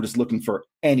 Joe, were just looking for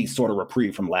any sort of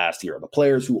reprieve from last year. The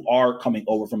players who are coming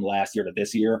over from last year to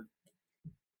this year,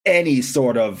 any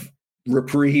sort of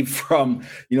reprieve from,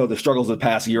 the struggles of the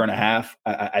past year and a half,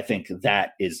 I think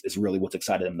that is really what's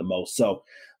excited them the most. So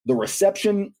the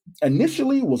reception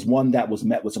initially was one that was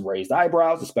met with some raised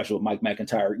eyebrows, especially with Mike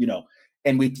MacIntyre,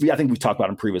 and I think we've talked about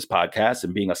in previous podcasts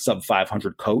and being a sub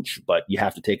 500 coach, but you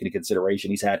have to take into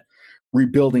consideration he's had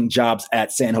rebuilding jobs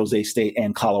at San Jose State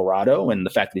and Colorado, and the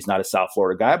fact that he's not a South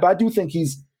Florida guy. But I do think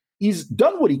he's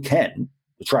done what he can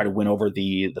to try to win over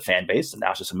the fan base, and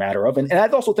now it's just a matter of. And I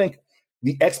also think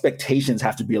the expectations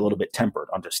have to be a little bit tempered,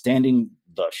 understanding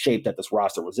the shape that this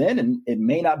roster was in, and it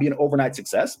may not be an overnight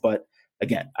success. But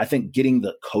again, I think getting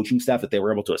the coaching staff that they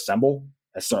were able to assemble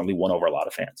has certainly won over a lot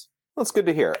of fans. That's good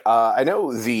to hear. I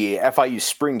know the FIU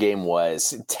spring game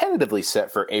was tentatively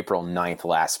set for April 9th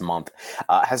last month.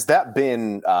 Has that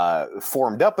been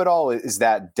formed up at all? Is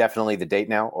that definitely the date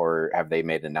now, or have they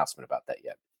made an announcement about that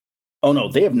yet? Oh, no,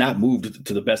 they have not moved,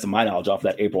 to the best of my knowledge, off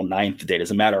that April 9th date.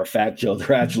 As a matter of fact, Joe,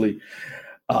 they're actually,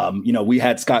 we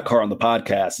had Scott Carr on the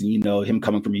podcast, and, him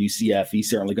coming from UCF, he's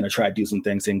certainly going to try to do some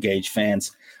things to engage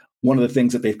fans. One of the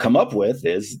things that they've come up with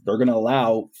is they're going to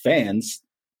allow fans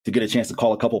to get a chance to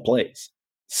call a couple plays.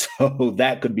 So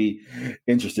that could be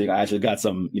interesting. I actually got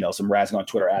some razzing on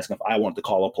Twitter asking if I wanted to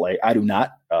call a play. I do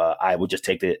not. I would just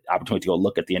take the opportunity to go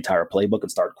look at the entire playbook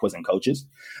and start quizzing coaches.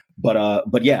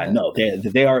 But yeah, no,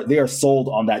 they are sold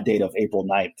on that date of April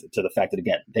 9th to the fact that,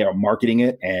 again, they are marketing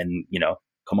it, and,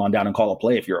 come on down and call a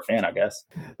play if you're a fan, I guess.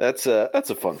 That's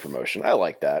a fun promotion. I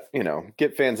like that.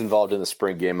 Get fans involved in the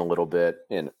spring game a little bit,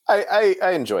 and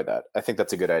I enjoy that. I think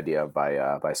that's a good idea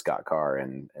by Scott Carr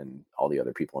and all the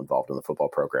other people involved in the football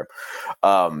program.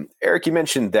 Eric, you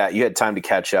mentioned that you had time to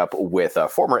catch up with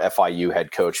former FIU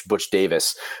head coach Butch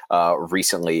Davis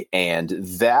recently, and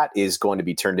that is going to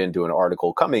be turned into an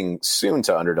article coming soon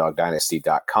to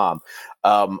UnderdogDynasty.com.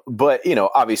 But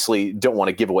obviously don't want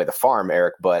to give away the farm,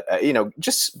 Eric, but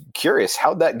just curious,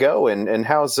 how'd that go, and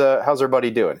how's our buddy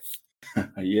doing?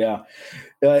 Yeah.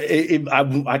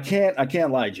 I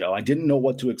can't lie, Joe. I didn't know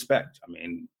what to expect. I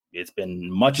mean,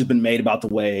 much has been made about the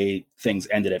way things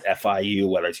ended at FIU,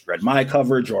 whether it's read my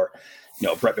coverage or,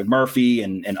 Brett McMurphy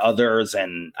and others.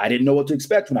 And I didn't know what to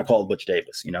expect when I called Butch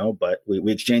Davis, but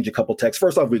we exchanged a couple texts.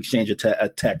 First off, we exchanged a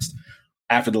text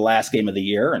after the last game of the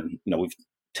year. And, we've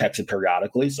texted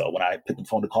periodically. So when I picked the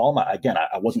phone to call him, I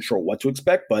wasn't sure what to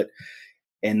expect, but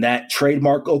in that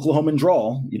trademark Oklahoman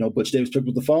drawl, Butch Davis picked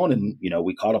up the phone and,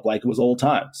 we caught up like it was old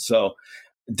times. So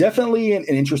definitely an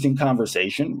interesting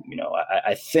conversation.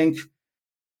 I think,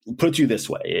 put it to you this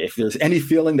way, if there's any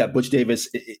feeling that Butch Davis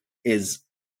is,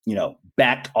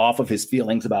 backed off of his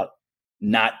feelings about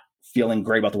not feeling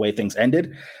great about the way things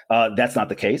ended, that's not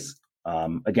the case.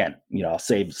 Again, I'll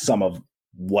save some of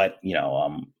what,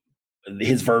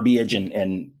 his verbiage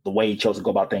and the way he chose to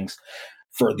go about things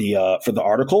for the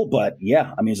article. But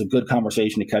yeah, I mean, it's a good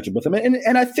conversation to catch up with him.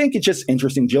 And I think it's just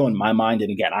interesting, Joe, in my mind.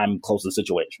 And again, I'm close to the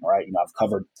situation, right? I've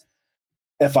covered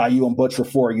FIU and Butch for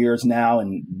 4 years now,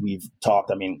 and we've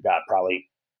talked, probably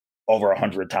over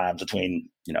 100 times between,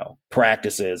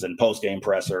 practices and post-game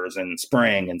pressers and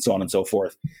spring and so on and so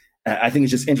forth. I think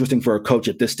it's just interesting for a coach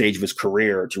at this stage of his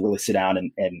career to really sit down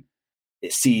and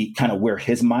see kind of where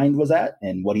his mind was at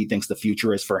and what he thinks the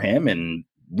future is for him. And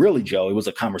really, Joe, it was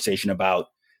a conversation about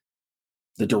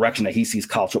the direction that he sees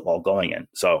college football going in.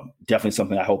 So definitely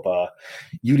something I hope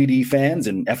UDD fans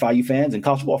and FIU fans and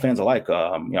college football fans alike,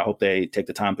 I hope they take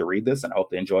the time to read this, and I hope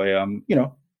they enjoy,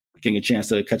 getting a chance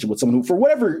to catch up with someone who, for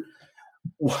whatever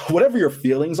your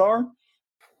feelings are,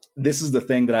 this is the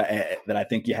thing that I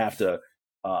think you have to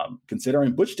consider.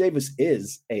 And Butch Davis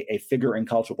is a figure in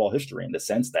college football history in the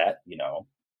sense that, while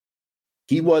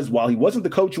he wasn't the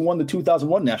coach who won the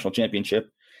 2001 national championship,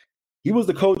 he was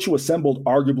the coach who assembled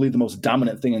arguably the most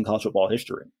dominant thing in college football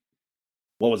history.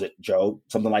 What was it, Joe?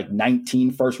 Something like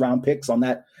 19 first-round picks on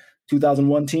that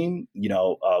 2001 team.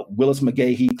 Willis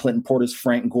McGahee, Clinton Portis,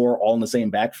 Frank Gore, all in the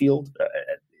same backfield.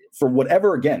 For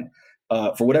whatever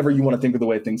you want to think of the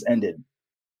way things ended,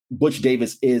 Butch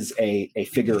Davis is a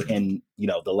figure in,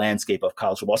 the landscape of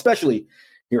college football, especially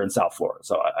here in South Florida.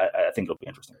 So I think it'll be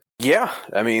interesting. Yeah,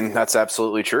 that's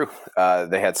absolutely true.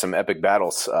 They had some epic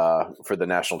battles for the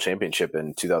national championship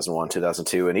in 2001,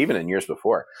 2002, and even in years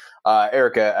before.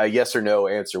 Erica, a yes or no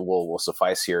answer will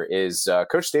suffice here. Is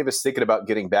Coach Davis thinking about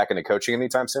getting back into coaching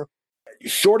anytime soon?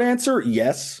 Short answer,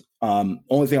 yes.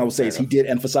 Only thing I will say is he did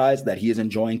emphasize that he is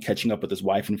enjoying catching up with his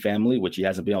wife and family, which he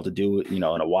hasn't been able to do, in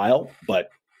a while. But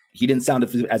he didn't sound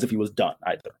as if he was done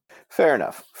either. Fair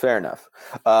enough.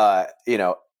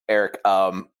 Eric,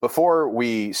 before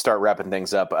we start wrapping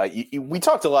things up, we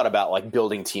talked a lot about like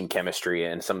building team chemistry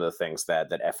and some of the things that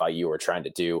FIU are trying to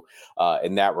do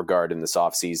in that regard in this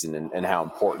offseason and how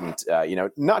important,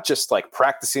 not just like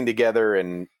practicing together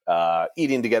and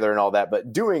eating together and all that,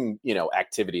 but doing,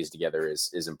 activities together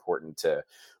is important to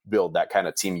build that kind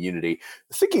of team unity.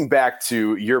 Thinking back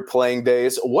to your playing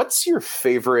days, what's your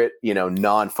favorite,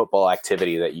 non-football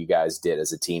activity that you guys did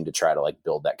as a team to try to like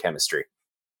build that chemistry?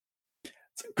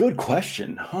 It's a good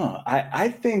question, huh? I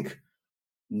think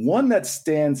one that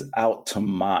stands out to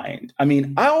mind. I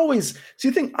always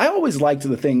liked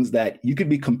the things that you could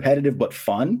be competitive but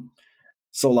fun.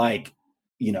 So like,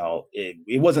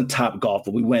 it wasn't Top Golf,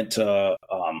 but we went to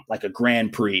like a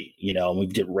Grand Prix, and we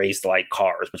did race like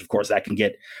cars, which of course that can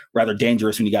get rather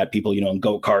dangerous when you got people, in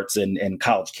go-karts and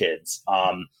college kids.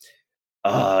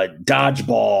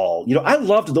 Dodgeball, I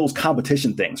loved those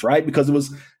competition things, right? Because it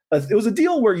was a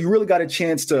deal where you really got a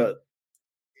chance to,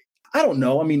 I don't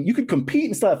know. you could compete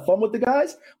and still have fun with the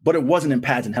guys, but it wasn't in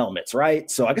pads and helmets,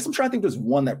 right? So I guess I'm trying to think there's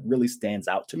one that really stands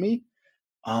out to me.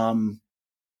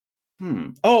 We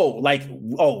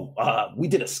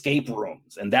did escape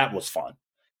rooms, and that was fun.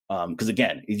 Because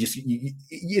again,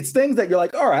 it's things that you're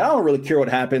like, all right, I don't really care what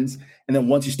happens. And then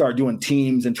once you start doing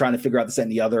teams and trying to figure out this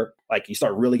and the other, like you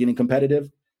start really getting competitive.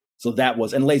 So that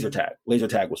was, and laser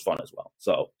tag was fun as well.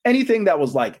 So anything that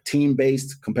was like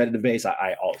team-based, competitive-based,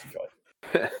 I always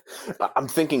enjoyed. I'm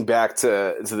thinking back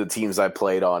to the teams I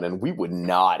played on, and we would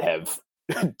not have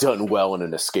done well in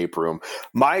an escape room.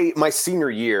 My senior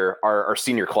year, our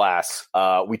senior class,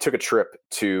 we took a trip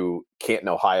to Canton,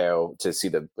 Ohio to see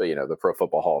the Pro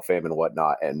Football Hall of Fame and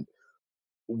whatnot. And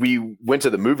we went to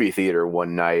the movie theater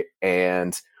one night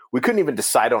and we couldn't even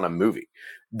decide on a movie.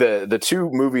 The two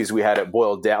movies we had it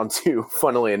boiled down to,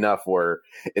 funnily enough, were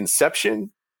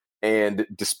Inception and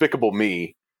Despicable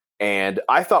Me. And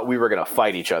I thought we were going to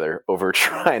fight each other over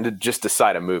trying to just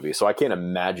decide a movie. So I can't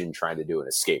imagine trying to do an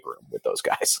escape room with those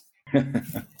guys.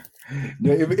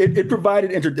 It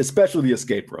provided, especially the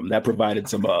escape room, that provided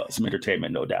some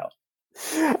entertainment, no doubt.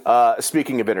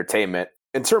 Speaking of entertainment,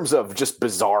 in terms of just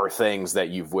bizarre things that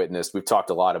you've witnessed, we've talked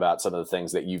a lot about some of the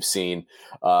things that you've seen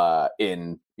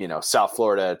in South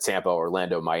Florida, Tampa,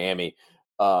 Orlando, Miami.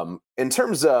 In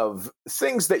terms of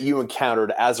things that you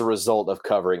encountered as a result of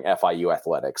covering FIU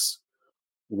athletics,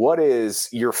 what is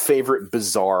your favorite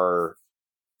bizarre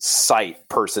sight,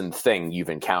 person, thing you've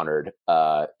encountered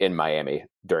in Miami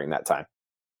during that time?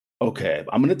 Okay,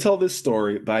 I'm going to tell this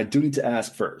story, but I do need to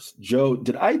ask first. Joe,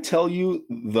 did I tell you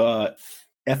the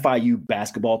FIU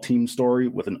basketball team story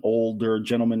with an older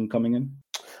gentleman coming in?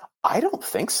 I don't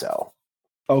think so.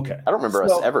 Okay. I don't remember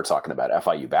us ever talking about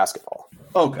FIU basketball.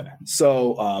 Okay.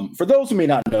 So for those who may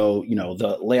not know,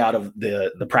 the layout of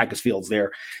the practice fields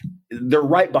there, they're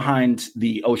right behind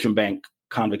the Ocean Bank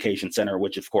Convocation Center,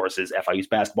 which of course is FIU's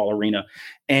basketball arena.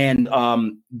 And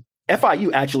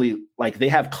FIU actually, they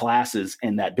have classes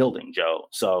in that building, Joe.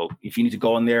 So if you need to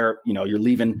go in there, you're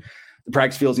leaving the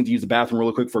practice fields, need to use the bathroom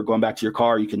really quick before going back to your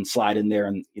car, you can slide in there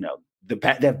and, they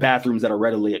have bathrooms that are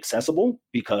readily accessible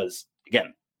because,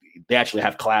 again, they actually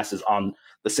have classes on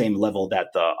the same level that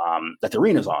the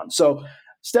arena's on. So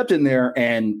stepped in there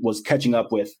and was catching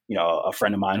up with, a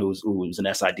friend of mine who was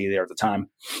an SID there at the time.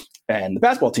 And the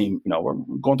basketball team, we're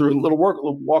going through a little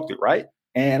walkthrough, right?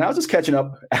 And I was just catching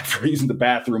up after using the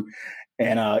bathroom.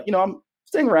 And, I'm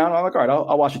staying around. I'm like, all right,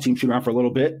 I'll watch the team shoot around for a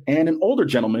little bit. And an older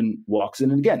gentleman walks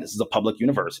in. And again, this is a public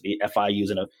university.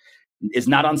 FIU is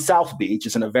not on South Beach.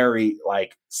 It's in a very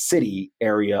city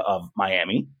area of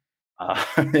Miami.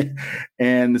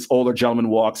 And this older gentleman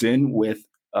walks in with,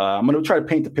 I'm going to try to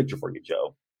paint the picture for you,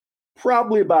 Joe.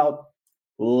 Probably about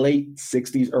late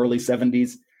 60s, early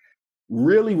 70s.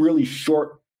 Really, really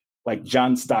short,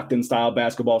 John Stockton style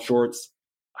basketball shorts,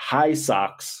 high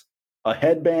socks, a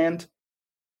headband,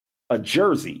 a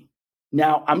jersey.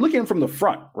 Now, I'm looking from the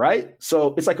front, right?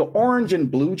 So it's like an orange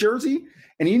and blue jersey.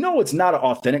 And it's not an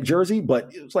authentic jersey, but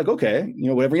it's okay,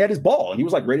 whatever. He had his ball and he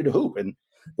was ready to hoop. And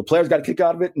the players got a kick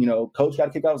out of it. Coach got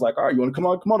a kick out. I was like, all right, you want to come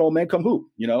on, old man, come hoop,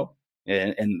 and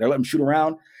they're letting him shoot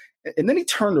around. And then he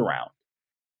turned around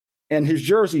and his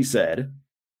jersey said,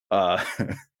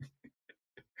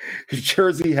 his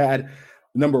jersey had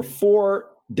number 4-69.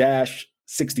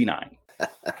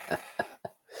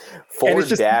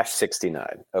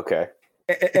 4-69. Okay.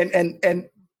 And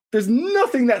there's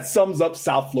nothing that sums up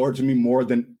South Florida to me more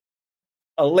than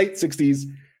a late 60s,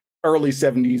 early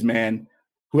 70s man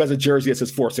who has a jersey that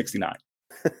says 469.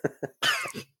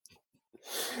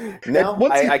 No,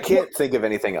 I can't think of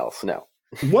anything else. No.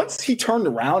 Once he turned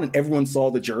around and everyone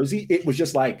saw the jersey, it was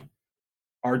just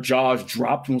our jaws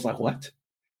dropped and was like, what?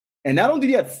 And not only did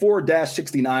he have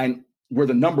 4-69 where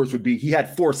the numbers would be, he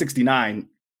had 469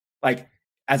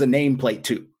 as a nameplate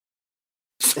too.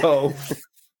 So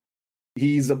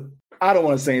I don't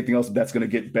want to say anything else that's going to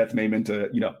get Beth Mayman to,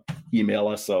 email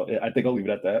us. So I think I'll leave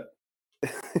it at that.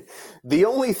 The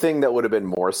only thing that would have been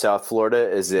more South Florida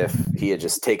is if he had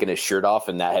just taken his shirt off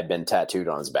and that had been tattooed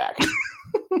on his back.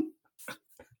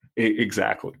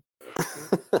 Exactly.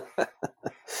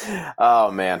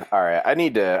 Oh man. All right. I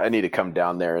need to come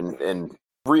down there and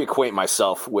reacquaint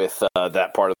myself with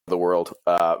that part of the world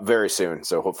very soon.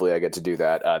 So hopefully I get to do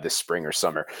that this spring or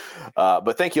summer.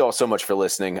 But thank you all so much for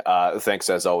listening. Thanks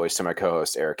as always to my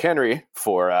co-host Eric Henry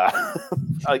for I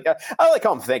like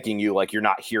how I'm thanking you like you're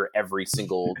not here every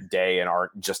single day and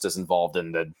aren't just as involved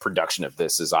in the production of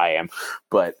this as I am.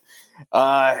 But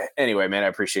anyway, man, I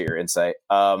appreciate your insight.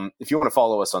 If you want to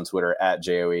follow us on Twitter at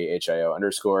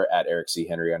JOEHIO_, at Eric C.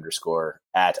 Henry _,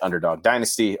 at Underdog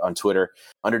Dynasty on Twitter,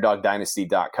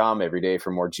 UnderdogDynasty.com every day for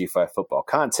more G5 football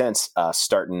content,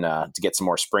 starting to get some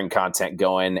more spring content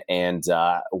going, and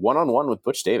one-on-one with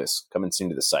Butch Davis coming soon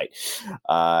to the site.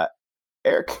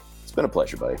 Eric, it's been a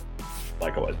pleasure, buddy.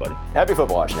 Likewise, buddy. Happy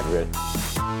football watching,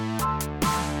 everybody.